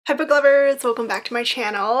Hi book lovers, welcome back to my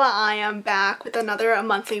channel. I am back with another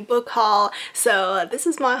monthly book haul. So this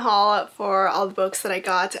is my haul for all the books that I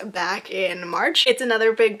got back in March. It's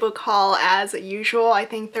another big book haul as usual. I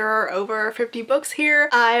think there are over 50 books here.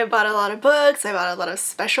 I bought a lot of books, I bought a lot of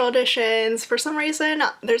special editions. For some reason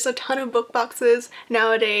there's a ton of book boxes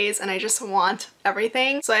nowadays and I just want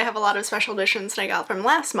everything. So I have a lot of special editions that I got from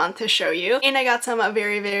last month to show you. And I got some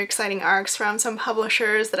very exciting arcs from some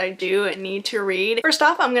publishers that I do need to read. First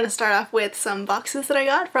off, I'm going to start off with some boxes that I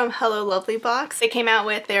got from Hello Lovely Box. They came out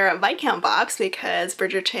with their Viscount box because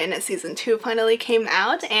Bridgerton season 2 finally came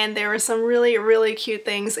out and there were some really cute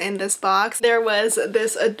things in this box. There was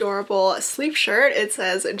this adorable sleeve shirt. It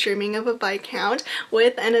says Dreaming of a Viscount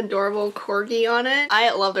with an adorable corgi on it. I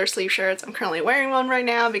love their sleeve shirts. I'm currently wearing one right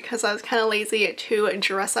now because I was kind of lazy to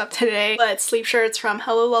dress up today, but sleeve shirts from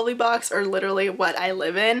Hello Lovely Box are literally what I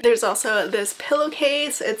live in. There's also this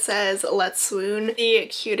pillowcase. It says Let's Swoon, the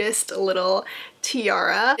cutest little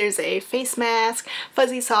tiara. There's a face mask,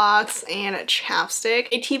 fuzzy socks, and a chapstick,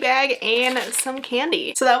 a tea bag, and some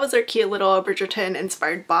candy. So that was their cute little Bridgerton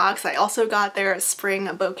inspired box. I also got their spring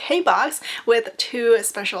bouquet box with 2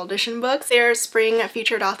 special edition books. Their spring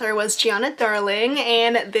featured author was Gianna Darling,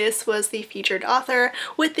 and this was the featured author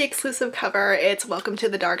with the exclusive cover. It's Welcome to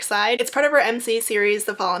the Dark Side. It's part of her MC series,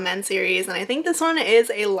 the Fallen Men series, and I think this one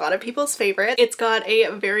is a lot of people's favorite. It's got a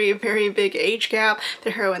very big age gap. The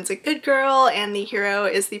heroine's a good girl and the hero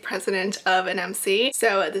is the president of an MC.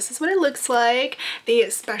 So this is what it looks like, the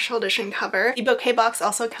special edition cover. The bouquet box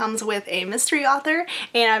also comes with a mystery author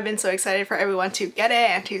and I've been so excited for everyone to get it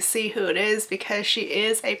and to see who it is because she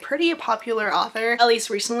is a pretty popular author, at least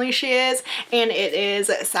recently she is, and it is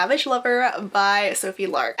Savage Lover by Sophie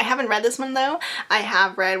Lark. I haven't read this one though. I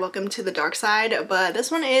have read Welcome to the Dark Side, but this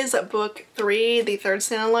one is book 3, the 3rd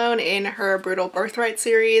standalone in her Brutal Birthright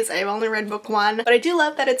series. I've only read book 1, but I do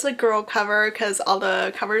love that it's a girl cover because all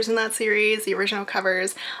the covers in that series, the original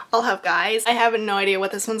covers, all have guys. I have no idea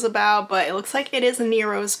what this one's about, but it looks like it is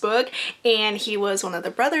Nero's book and he was one of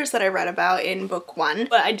the brothers that I read about in book 1.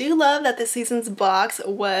 But I do love that this season's box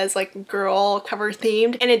was like girl cover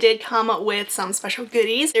themed and it did come with some special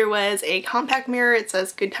goodies. There was a compact mirror. It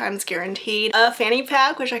says Good Times Guaranteed. A fanny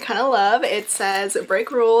pack, which I kind of love. It says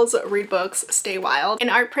Break Rules, Read Books, Stay Wild. An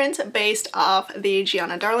art print based off the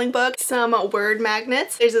Gianna Darling book. Some word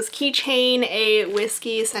magnets. There's this keychain, a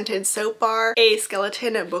whiskey scented soap bar, a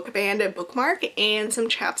skeleton book band bookmark, and some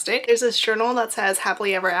chapstick. There's this journal that says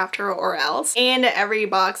Happily Ever After or Else. And every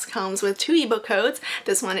box comes with 2 ebook codes.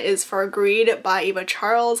 This one is for Greed by Eva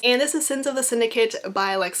Charles, and this is Sins of the Syndicate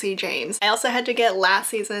by Lacey James. I also had to get last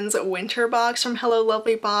season's winter box from Hello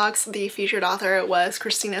Lovely Box. The featured author was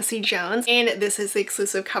Christina C. Jones, and this is the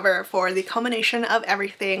exclusive cover for The Culmination of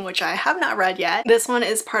Everything, which I have not read yet. This one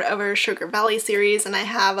is part of her Sugar Valley series, and I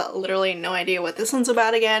have literally no idea what this one's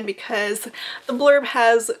about again because the blurb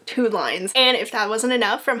has 2 lines. And if that wasn't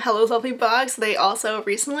enough from Hello Lovely Box, they also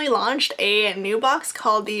recently launched a new box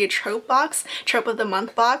called the Trope Box, Trope of the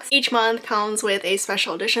Month box. Each month comes with a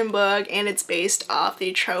special edition book and it's based off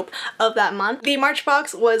the trope of that month. The March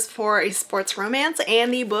box was for a sports romance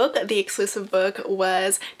and the exclusive book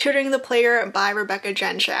was Tutoring the Player by Rebecca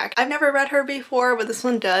Genshak. I've never read her before, but this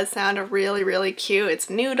one does sound really cute. It's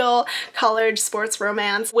noodle, college sports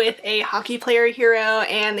romance with a hockey player hero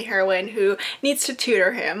and the heroine who needs to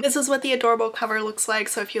tutor him. This is what the adorable cover looks like,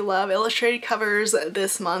 so if you love illustrated covers,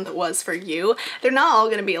 this month was for you. They're not all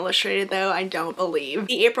going to be illustrated though, I don't believe.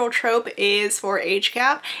 The April trope is for age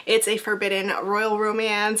gap. It's a forbidden royal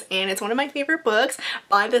romance and it's one of my favorite books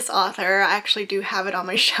by this author. I actually do have it on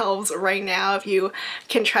my shelves right now if you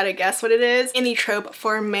can try to guess what it is. And the trope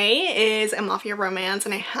for May is a mafia romance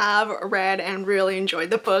and I have read and really enjoyed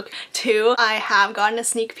the book too. I have gotten a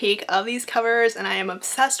sneak peek of these covers and I am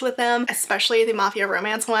obsessed with them, especially the mafia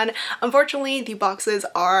romance one. Unfortunately, the boxes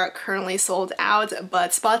are currently sold out,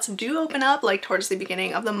 but spots do open up like towards the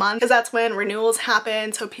beginning of the month because that's when renewals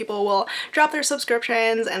happen, so people will drop their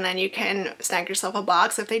subscriptions and then you can snag yourself a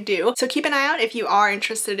box if they do. So keep an eye out if you are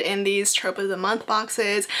interested in these Trope of the Month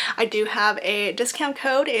boxes. I do have a discount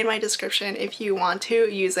code in my description if you want to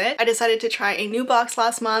use it. I decided to try a new box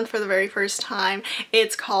last month for the very first time.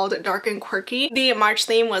 It's called Dark and Quirky. The March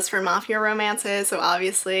theme was for mafia mafia romances, so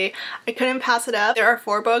obviously I couldn't pass it up. There are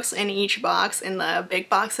 4 books in each box in the big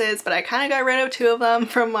boxes, but I kind of got rid of 2 of them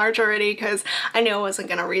from March already because I knew I wasn't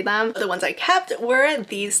gonna read them. The ones I kept were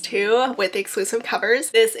these 2 with the exclusive covers.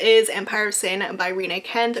 This is Empire of Sin by Rina,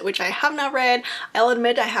 which I have not read. I'll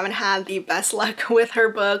admit I haven't had the best luck with her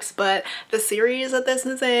books, but the series that this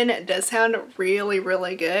is in does sound really,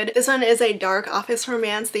 really good. This one is a dark office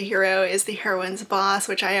romance. The hero is the heroine's boss,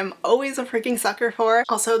 which I am always a freaking sucker for.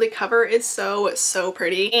 Also, the cover is so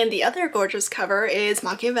pretty. And the other gorgeous cover is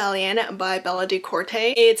Machiavellian by Bella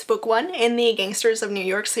Ducorte. It's book 1 in the Gangsters of New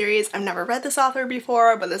York series. I've never read this author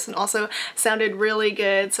before, but this one also sounded really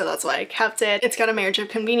good, so that's why I kept it. It's got a marriage of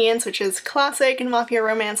convenience, which is classic in mafia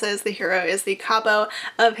romances. The hero is the capo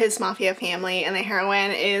of his mafia family and the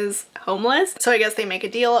heroine is homeless, so I guess they make a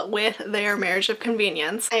deal with their marriage of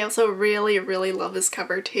convenience. I also really love this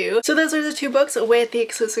cover too. So those are the 2 books with the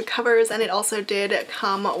exclusive covers, and it also did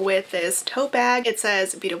come with this tote bag. It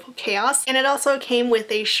says Beautiful Chaos, and it also came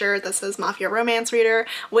with a shirt that says Mafia Romance Reader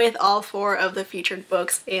with all 4 of the featured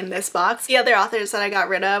books in this box. The other authors that I got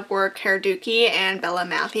rid of were Claire and Bella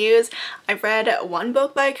Matthews. I've read 1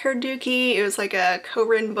 book by Claire. It was like a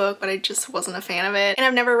co-written book, but I just wasn't a fan of it. And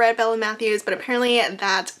I've never read Bella Matthews, but apparently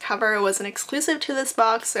that cover was an exclusive to this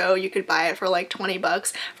box, so you could buy it for like 20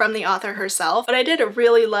 bucks from the author herself. But I did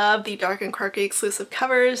really love the dark and quirky exclusive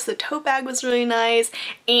covers. The tote bag was really nice,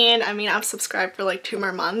 and I mean, I've subscribed for like 2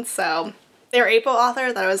 more months, so their April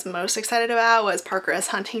author that I was most excited about was Parker S.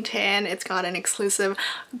 Huntington. It's got an exclusive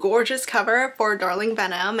gorgeous cover for Darling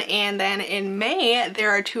Venom, and then in May there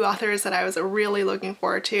are 2 authors that I was really looking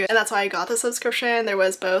forward to, and that's why I got the subscription. There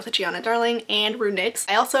was both Gianna Darling and Rue Nix.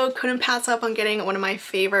 I also couldn't pass up on getting one of my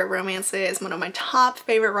favorite romances, one of my top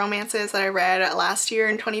favorite romances that I read last year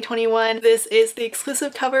in 2021. This is the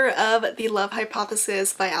exclusive cover of The Love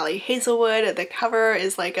Hypothesis by Hazelwood. The cover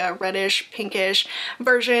is like a reddish pinkish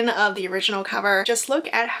version of the original cover. Just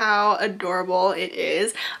look at how adorable it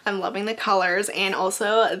is. I'm loving the colors, and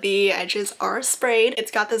also the edges are sprayed. It's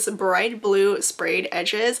got this bright blue sprayed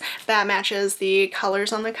edges that matches the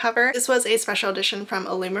colors on the cover. This was a special edition from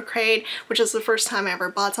Illumicrate, which is the first time I ever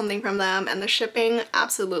bought something from them, and the shipping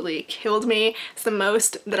absolutely killed me. It's the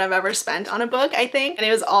most that I've ever spent on a book, I think, and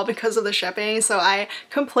it was all because of the shipping, so I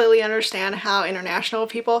completely understand how international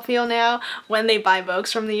people feel now when they buy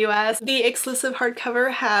books from the US. The exclusive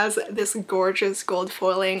hardcover has this gorgeous gold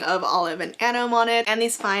foiling of Olive and Adam on it, and the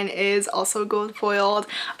spine is also gold foiled,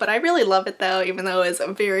 but I really love it though, even though it's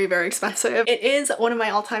very expensive. It is one of my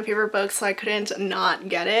all-time favorite books, so I couldn't not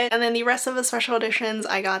get it. And then the rest of the special editions,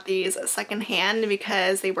 I got these secondhand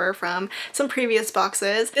because they were from some previous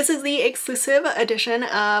boxes. This is the exclusive edition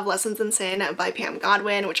of Lessons in Sin by Pam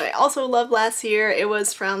Godwin, which I also loved last year. It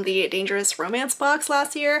was from the Dangerous Romance box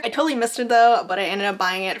last year. I totally missed it though, but I ended up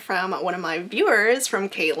buying it from one of my viewers, from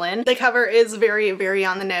Caitlin. The cover is very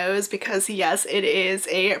on the nose because yes, it is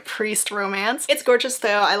a priest romance. It's gorgeous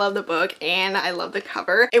though. I love the book and I love the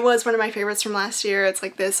cover. It was one of my favorites from last year. It's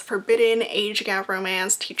like this forbidden age gap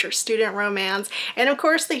romance, teacher-student romance, and of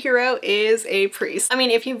course the hero is a priest. I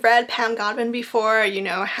mean, if you've read Pam Godwin before, you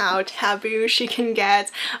know how taboo she can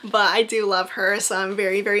get, but I do love her, so I'm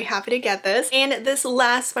very happy to get this. And this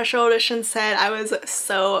last special edition set I was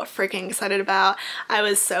so freaking excited about. I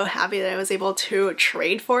was so happy that I was able to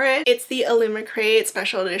trade for it. It's the Illumicrate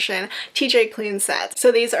special edition TJ Klune set.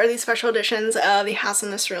 So these are the special editions of The House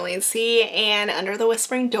in the Cerulean Sea and Under the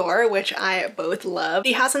Whispering Door, which I both love.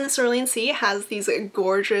 The House in the Cerulean Sea has these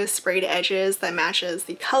gorgeous sprayed edges that matches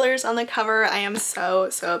the colors on the cover. I am so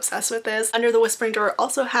obsessed with this. Under the Whispering Door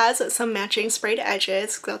also has some matching sprayed edges.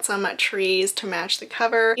 It's got some trees to match the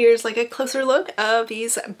cover. Here's like a closer look of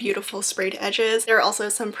these beautiful sprayed edges. There are also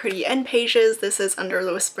some pretty end pages. This is Under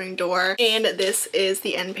the Whispering Door, and this is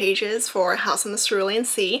the end pages for House in the Cerulean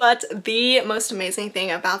Sea. But the most amazing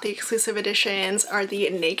thing about the exclusive editions are the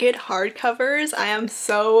naked hardcovers. I am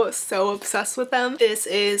so obsessed with them. This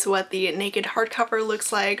is what the naked hardcover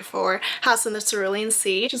looks like for House in the Cerulean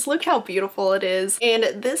Sea. Just look how beautiful it is. And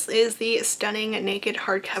this is the stunning naked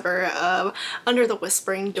hardcover of Under the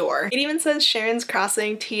Whispering Door. It even says Sharon's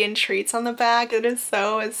Crossing Tea and Treats on the back. It is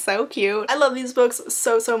so cute. I love these books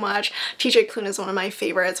so much. TJ Klune is one of my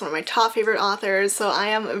favorites, one of my top favorite authors, so I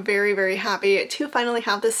am very happy to finally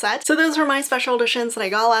have this set. So those were my special editions that I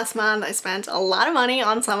got last month. I spent a lot of money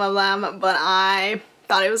on some of them, but I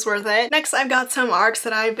thought it was worth it. Next, I've got some arcs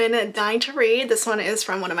that I've been dying to read. This one is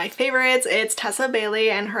from one of my favorites. It's Tessa Bailey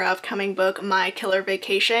and her upcoming book, My Killer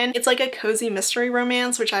Vacation. It's like a cozy mystery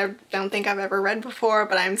romance, which I don't think I've ever read before,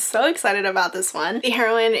 but I'm so excited about this one. The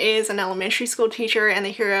heroine is an elementary school teacher and the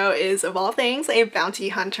hero is, of all things, a bounty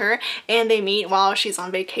hunter, and they meet while she's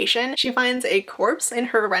on vacation. She finds a corpse in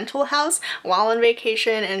her rental house while on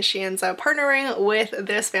vacation, and she ends up partnering with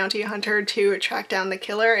this bounty hunter to track down the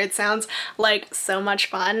killer. It sounds like so much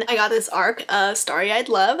fun. I got this arc of Starry-Eyed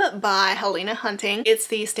Love by Helena Hunting. It's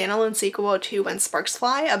the standalone sequel to When Sparks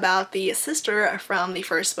Fly about the sister from the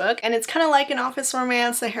first book, and it's kind of like an office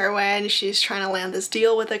romance. The heroine, she's trying to land this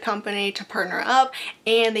deal with a company to partner up,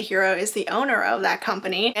 and the hero is the owner of that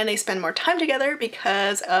company, and they spend more time together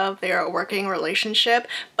because of their working relationship,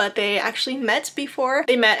 but they actually met before.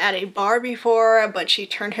 They met at a bar before, but she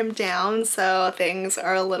turned him down, so things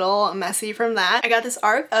are a little messy from that. I got this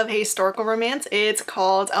arc of a historical romance. It's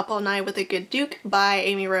called Up All Night with a Good Duke by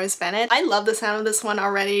Amy Rose Bennett. I love the sound of this one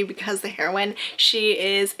already because the heroine, she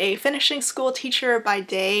is a finishing school teacher by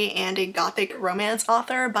day and a gothic romance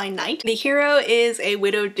author by night. The hero is a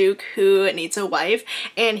widowed duke who needs a wife,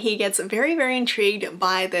 and he gets very, very intrigued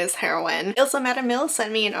by this heroine. Ilsa Madamil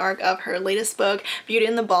sent me an arc of her latest book, Beauty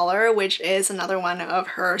and the Baller, which is another one of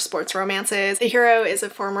her sports romances. The hero is a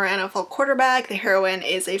former NFL quarterback, the heroine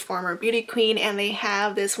is a former beauty queen, and they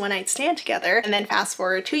have this one-night stand together. And then fast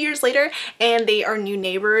forward 2 years later, and they are new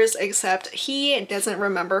neighbors, except he doesn't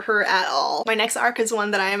remember her at all. My next arc is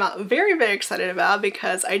one that I am very, very excited about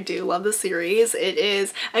because I do love the series. It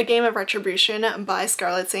is A Game of Retribution by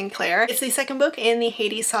Scarlett and Claire. It's the second book in the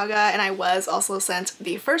Hades saga, and I was also sent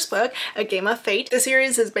the first book, A Game of Fate. The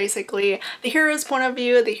series is basically the hero's point of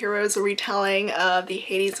view, the hero's retelling of the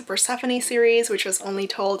Hades and Persephone series, which was only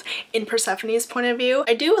told in Persephone's point of view.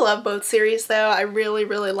 I do love both series though. I really,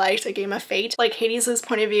 really liked A Game of Fate. Like, Hades'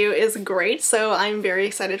 point of view is great, so I'm very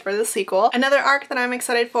excited for the sequel. Another arc that I'm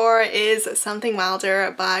excited for is Something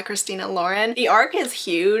Wilder by Christina Lauren. The arc is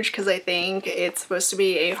huge because I think it's supposed to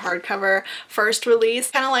be a hardcover first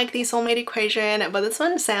release, kind of like the Soulmate Equation, but this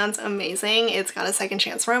one sounds amazing. It's got a second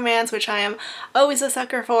chance romance, which I am always a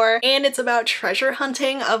sucker for, and it's about treasure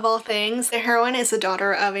hunting of all things. The heroine is the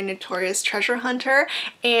daughter of a notorious treasure hunter,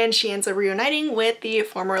 and she ends up reuniting with the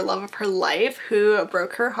former love of her life who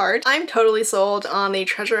broke her heart. I'm totally sold on the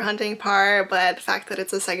treasure hunting part, but the fact that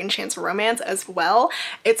it's a second chance romance as well,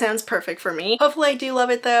 it sounds perfect for me. Hopefully I do love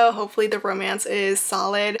it though. Hopefully the romance is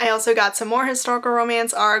solid. I also got some more historical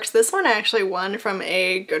romance arcs. This one I actually won from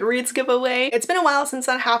a Goodreads giveaway. It's been a while since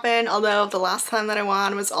that happened, although the last time that I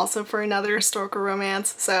won was also for another historical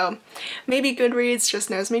romance, so maybe Goodreads just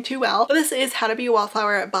knows me too well. But this is How to Be a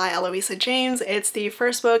Wallflower by Eloisa James. It's the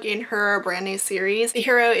first book in her brand new series. The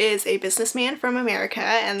hero is a businessman from America,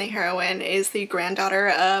 and the heroine is the granddaughter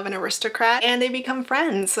of an aristocrat, and they become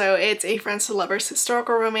friends. So it's a friends to lovers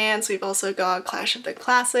historical romance. We've also got Clash of the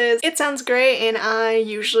Classes. It sounds great, and I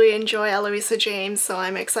usually enjoy Eloisa James, so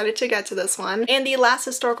I'm excited to get to this one. And the last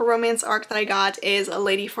historical romance arc that I got is A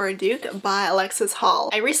Lady for a Duke by Alexis Hall.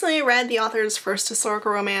 I recently read the author's first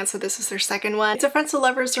historical romance, so this is their second one. It's a friends to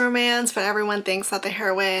lovers romance, but everyone thinks that the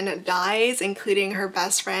heroine dies, including her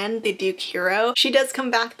best friend, the Duke hero. She does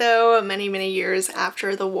come back though many, many years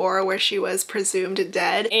after the war where she was presumed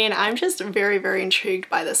dead, and I'm just very, very intrigued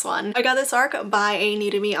by this one. I got this arc by a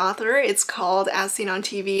new to me author. It's called As Seen on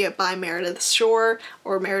TV by Meredith Shore,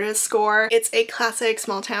 or Meredith Score. It's a classic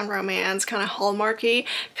small town romance, kind of hallmarky,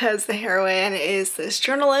 because the heroine is this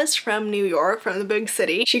journalist from New York, from the big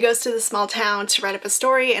city. She goes to the small town to write up a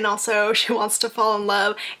story, and also she wants to fall in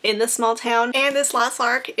love in the small town. And this last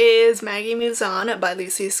arc is Maggie Moves On by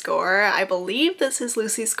Lucy Score. I believe this is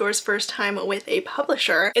Lucy Score's first time with a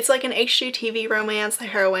publisher. It's like an HGTV romance. The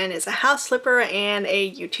heroine is a house flipper and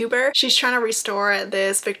a YouTuber. She's trying to restore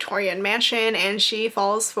this Victorian mansion, and she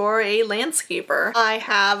falls for a landscaper. I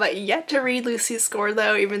have yet to read Lucy Score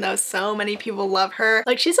though, even though so many people love her.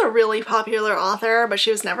 Like, she's a really popular author, but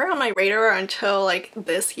she was never on my radar until like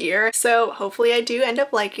this year, so hopefully I do end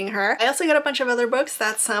up liking her. I also got a bunch of other books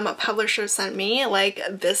that some publishers sent me, like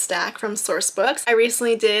this stack from Source Books. I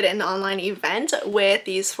recently did an online event with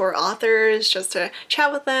these 4 authors just to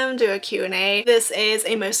chat with them, do a Q&A. This is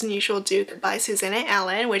A Most Unusual Duke by Susanna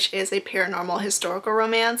Allen, which is a paranormal historical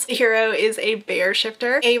romance. The hero is a bear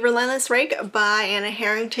shifter. A Relentless Rake by Anna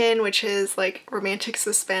Harrington, which is like romantic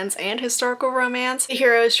suspense and historical romance. The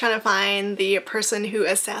hero is trying to find the person who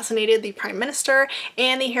assassinated the prime minister,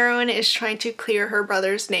 and the heroine is trying to clear her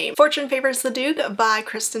brother's name. Fortune Favors the Duke by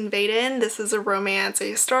Kristen Vaden. This is a romance, a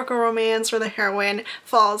historical romance, where the heroine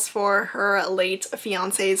falls for her late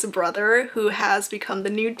fiance's brother, who has become the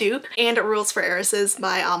new duke, and Rules for Heiresses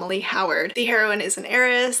by Amelie Howard. The heroine is an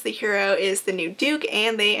heiress, the hero is the new duke,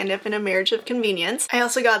 and they end up in a marriage of convenience. I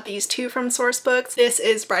also got these two from Sourcebooks. This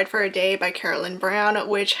is Bride for a Day by Carolyn Brown,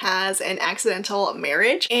 which has an accidental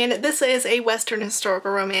marriage, and this is a Western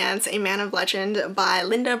historical romance, A Man of Legend by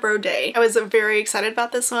Linda Brode. I was very excited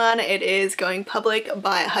about this one. It is going public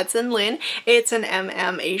by Hudson Lin. It's an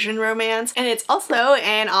Asian romance, and it's also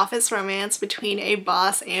an office romance between a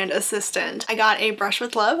boss and assistant. I got A Brush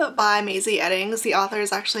with Love by Maisie Eddings. The author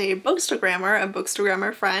is actually a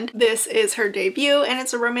bookstagrammer friend. This is her debut, and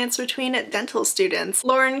it's a romance between dental students.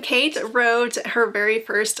 Lauren Kate wrote her very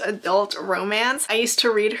first adult romance. I used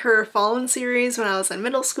to read her Fallen series when I was in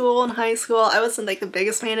middle school and high school. I wasn't like the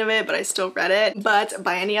biggest fan of it, but I still read it. But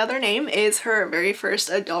By Any Other Name is her very first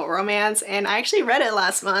adult romance, and I actually read it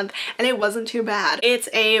last month, and it wasn't too bad. It's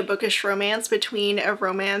a bookish romance between a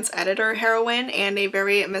romance editor heroine and a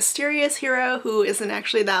very mysterious hero who isn't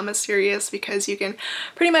actually that mysterious because you can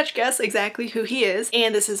pretty much guess exactly who he is.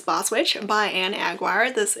 And this is Boss Witch by Anne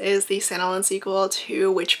Aguirre. This is the standalone sequel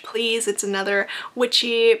to Witch Please. It's another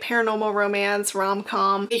witchy paranormal romance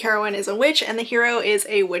rom-com. The heroine is a witch and the hero is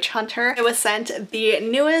a witch hunter. I was sent the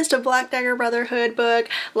newest Black Dagger Brotherhood book,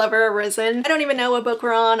 Lover Arisen. I don't even know what book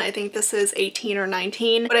we're on. I think this is 18 or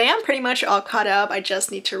 19, but I am pretty much all caught up. I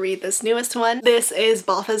just need to read this newest one. This is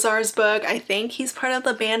Balthazar's book. I think he's part of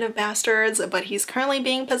the Band of Bastards, but he's currently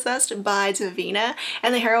being possessed by Davina,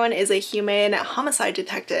 and the heroine is a human homicide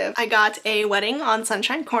detective. I got A Wedding on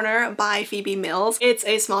Sunshine Corner by Phoebe Mills. It's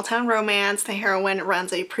a small town romance. The heroine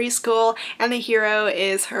runs a preschool, and the hero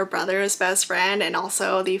is her brother's best friend and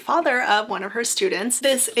also the father of one of her students.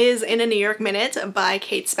 This is In a New York Minute by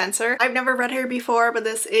Kate Spencer. I've never read her before, but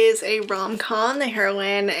this is a rom-com. The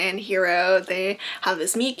heroine and hero, they have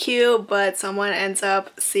this meet cute, but someone ends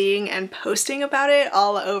up seeing and posting about it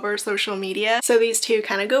all over social media. So these two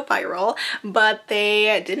kind of go viral, but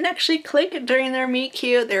they didn't actually click during their meet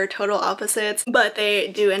cute. They're total opposites, but they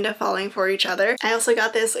do end up falling for each other. I also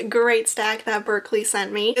got this great stack that Berkeley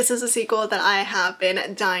sent me. This is a sequel that I have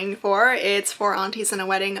been dying for. It's Four Aunties and a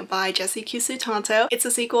Wedding by Jessie Cusutanto. It's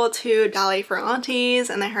a sequel to Dolly for Aunties,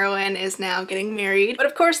 and the heroine is now getting married. But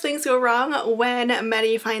of course things go wrong when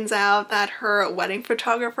Maddie finds out that her wedding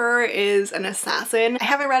photographer is an assassin. I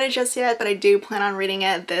haven't read it just yet, but I do plan on reading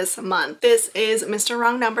it this month. This is Mr.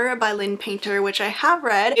 Wrong Number by Lynn Painter, which I have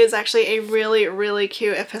read. It is actually a really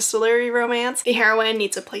cute epistolary romance. The heroine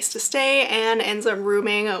needs a place to stay and ends up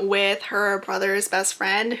rooming with her brother's best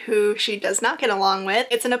friend, who she does not get along with.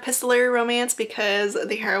 It's an epistolary romance because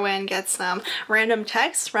the heroine gets some random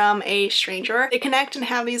texts from a stranger. They connect and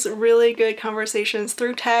have these really good conversations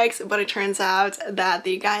through text, but it turns out that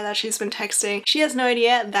the guy that she's been texting, she has no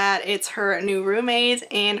idea that it's her new roommate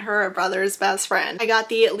and her brother's best friend. I got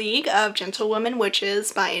The League of Gentlewomen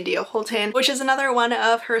Witches by India Holton, which is another one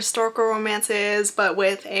of her historical romances, but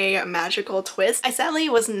with a magical twist. I sadly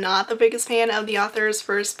was not the biggest fan of the author's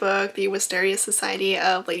first book, The Wisteria Society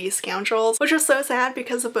of Lady Scoundrels, which was so sad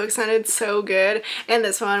because the book sounded so good. And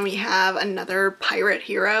this one we have another pirate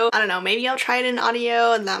hero. I don't know, maybe I'll try it in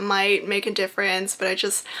audio and that might make a difference, but I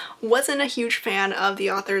just wasn't a huge fan of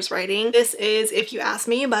the author's writing. This is If You Ask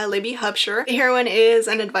Me by Libby Hubsher. The heroine is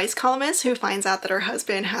an advice columnist who finds out that her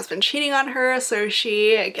husband has been cheating on her, so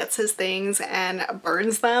she gets his things and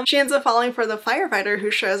burns them. She ends up falling for the firefighter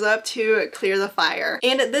who shows up to clear the fire.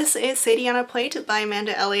 And this is Sadie on a Plate by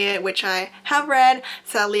Amanda Elliott, which I have read.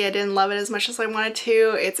 Sadly, I didn't love it as much as I wanted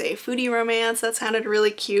to. It's a foodie romance that sounded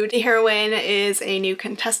really cute. The heroine is a new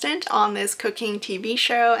contestant on this cooking TV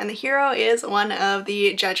show, and the hero is one of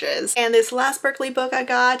the judges. And this last Berkeley book I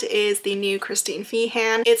got is the new Christine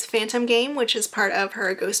Feehan. It's Phantom Game, which is part of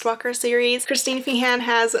her Ghostwalker series. Christine Feehan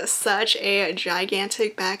has such a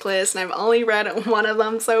gigantic backlist, and I've only read one of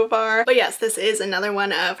them so far. But yes, this is another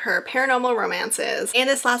one of her paranormal romances. And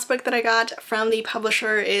this last book that I got from the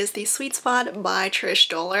publisher is The Sweet Spot by Trish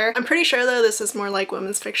Doller. I'm pretty sure though this is more like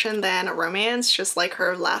women's fiction than romance, just like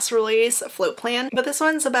her last release, Float Plan. But this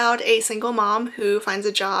one's about a single mom who finds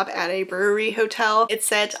a job at a brewery hotel. It's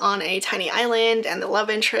set on a tiny island, and the love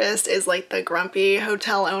interest is like the grumpy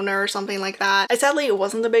hotel owner or something like that. I sadly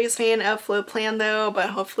wasn't the biggest fan of Float Plan though,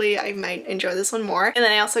 but hopefully I might enjoy this one more. And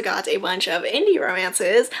then I also got a bunch of indie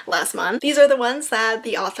romances last month. These are the ones that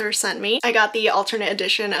the author sent me. I got the alternate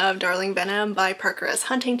edition of Darling Venom by Parker S.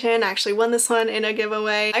 Huntington. I actually won this one in a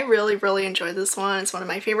giveaway. I really enjoyed this one. It's one of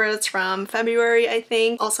my favorites from February, I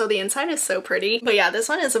think. Also, the inside is so pretty. But yeah, this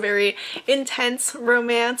one is a very intense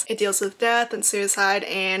romance. It deals with death and suicide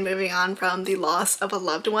and moving on from the loss of a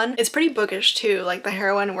loved one. It's pretty bookish too. Like, the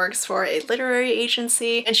heroine works for a literary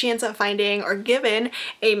agency and she ends up finding or given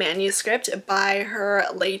a manuscript by her her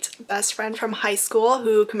late best friend from high school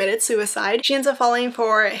who committed suicide. She ends up falling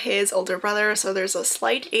for his older brother, so there's a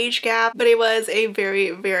slight age gap, but it was a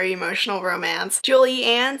very, very emotional romance. Julie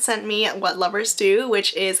Ann sent me What Lovers Do,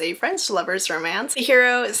 which is a friends to lovers romance. The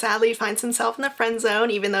hero sadly finds himself in the friend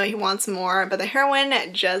zone even though he wants more, but the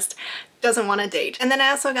heroine just doesn't want to date. And then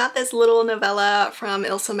I also got this little novella from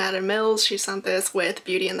Ilsa Madden Mills. She sent this with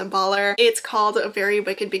Beauty and the Baller. It's called Very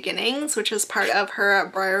Wicked Beginnings, which is part of her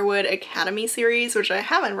Briarwood Academy series, which I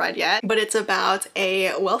haven't read yet, but it's about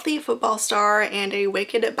a wealthy football star and a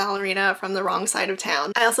wicked ballerina from the wrong side of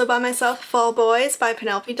town. I also bought myself Fall Boys by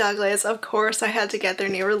Penelope Douglas. Of course, I had to get their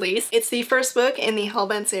new release. It's the first book in the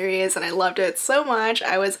Hellbent series and I loved it so much.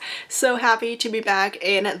 I was so happy to be back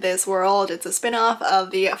in this world. It's a spin-off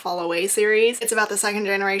of the Fall Away series. It's about the second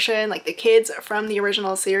generation, like the kids from the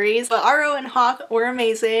original series. But Aro and Hawk were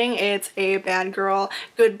amazing. It's a bad girl,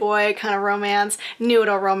 good boy kind of romance,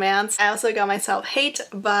 noodle romance. I also got myself Hate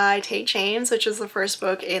by Tate James, which is the first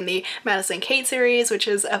book in the Madison Kate series, which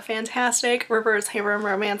is a fantastic reverse harem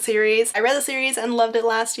romance series. I read the series and loved it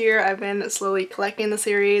last year. I've been slowly collecting the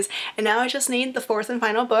series and now I just need the fourth and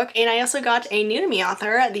final book. And I also got a new to me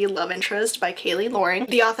author, The Love Interest by Kaylee Loring.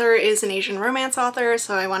 The author is an Asian romance author,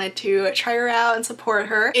 so I wanted to try her out and support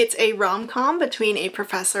her. It's a rom-com between a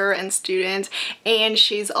professor and student, and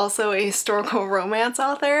she's also a historical romance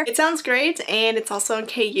author. It sounds great, and it's also on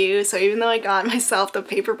KU, so even though I got myself the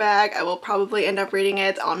paperback, I will probably end up reading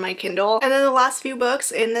it on my Kindle. And then the last few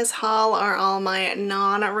books in this haul are all my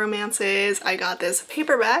non-romances. I got this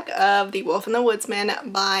paperback of The Wolf and the Woodsman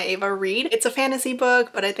by Ava Reed. It's a fantasy book,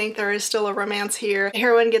 but I think there is still a romance here. The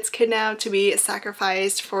heroine gets kidnapped to be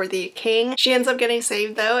sacrificed for the king. She ends up getting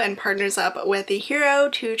saved though and partners up with the hero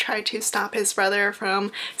to try to stop his brother from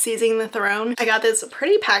seizing the throne. I got this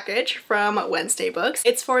pretty package from Wednesday Books.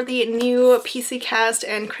 It's for the new PC Cast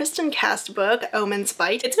and Kristen Cast book, Omen's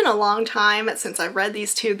Bite. It's been a long time since I've read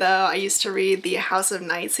these two though. I used to read the House of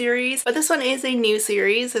Night series, but this one is a new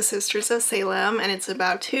series, The Sisters of Salem, and it's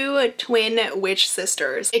about two twin witch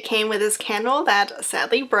sisters. It came with this candle that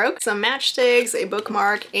sadly broke, some matchsticks, a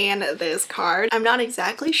bookmark, and this card. I'm not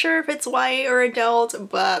exactly sure if it's YA or adult,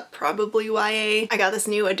 but probably YA. I got this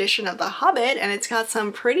new edition of The Hobbit and it's got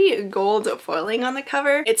some pretty gold foiling on the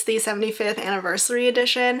cover. It's the 75th anniversary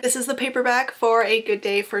edition. This is the paperback for A Good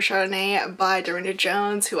Day for Chardonnay by Dorinda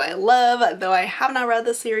Jones, who I love, though I have not read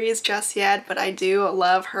the series just yet, but I do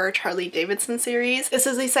love her Charlie Davidson series. This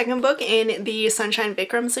is the second book in the Sunshine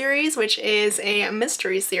Bikram series, which is a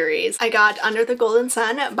mystery series. I got Under the Golden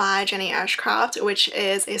Sun by Jenny Ashcroft, which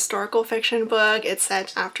is a historical fiction book. It's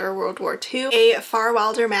set after World War II. A Far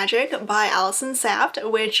Wilder Magic by Alison Saft,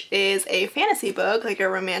 which is a fantasy book, like a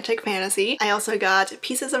romantic fantasy. I also got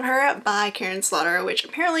Pieces of Her by Karen Slaughter, which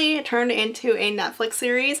apparently turned into a Netflix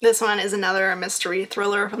series. This one is another mystery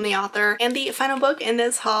thriller from the author. And the final book in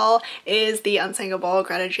this haul is The Unsinkable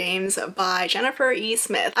Greta James by Jennifer E.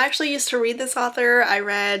 Smith. I actually used to read this author. I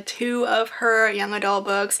read two of her young adult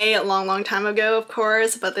books a long time ago, of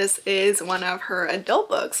course, but this is one of her adult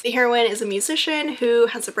books. The heroine is a musician who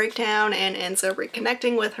has a breakdown and ends up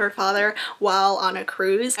reconnecting with her father while on a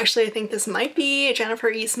cruise. Actually, I think this might be Jennifer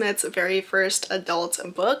E. Smith's very first adult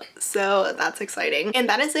book, so that's exciting. And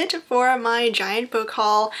that is it for my giant book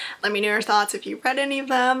haul. Let me know your thoughts if you read any of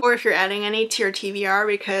them, or if you're adding any to your TBR,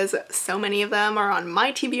 because so many of them are on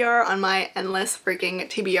my TBR, on my endless freaking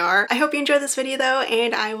TBR. I hope you enjoyed this video though,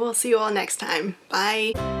 and I will see you all next time.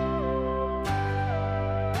 Bye!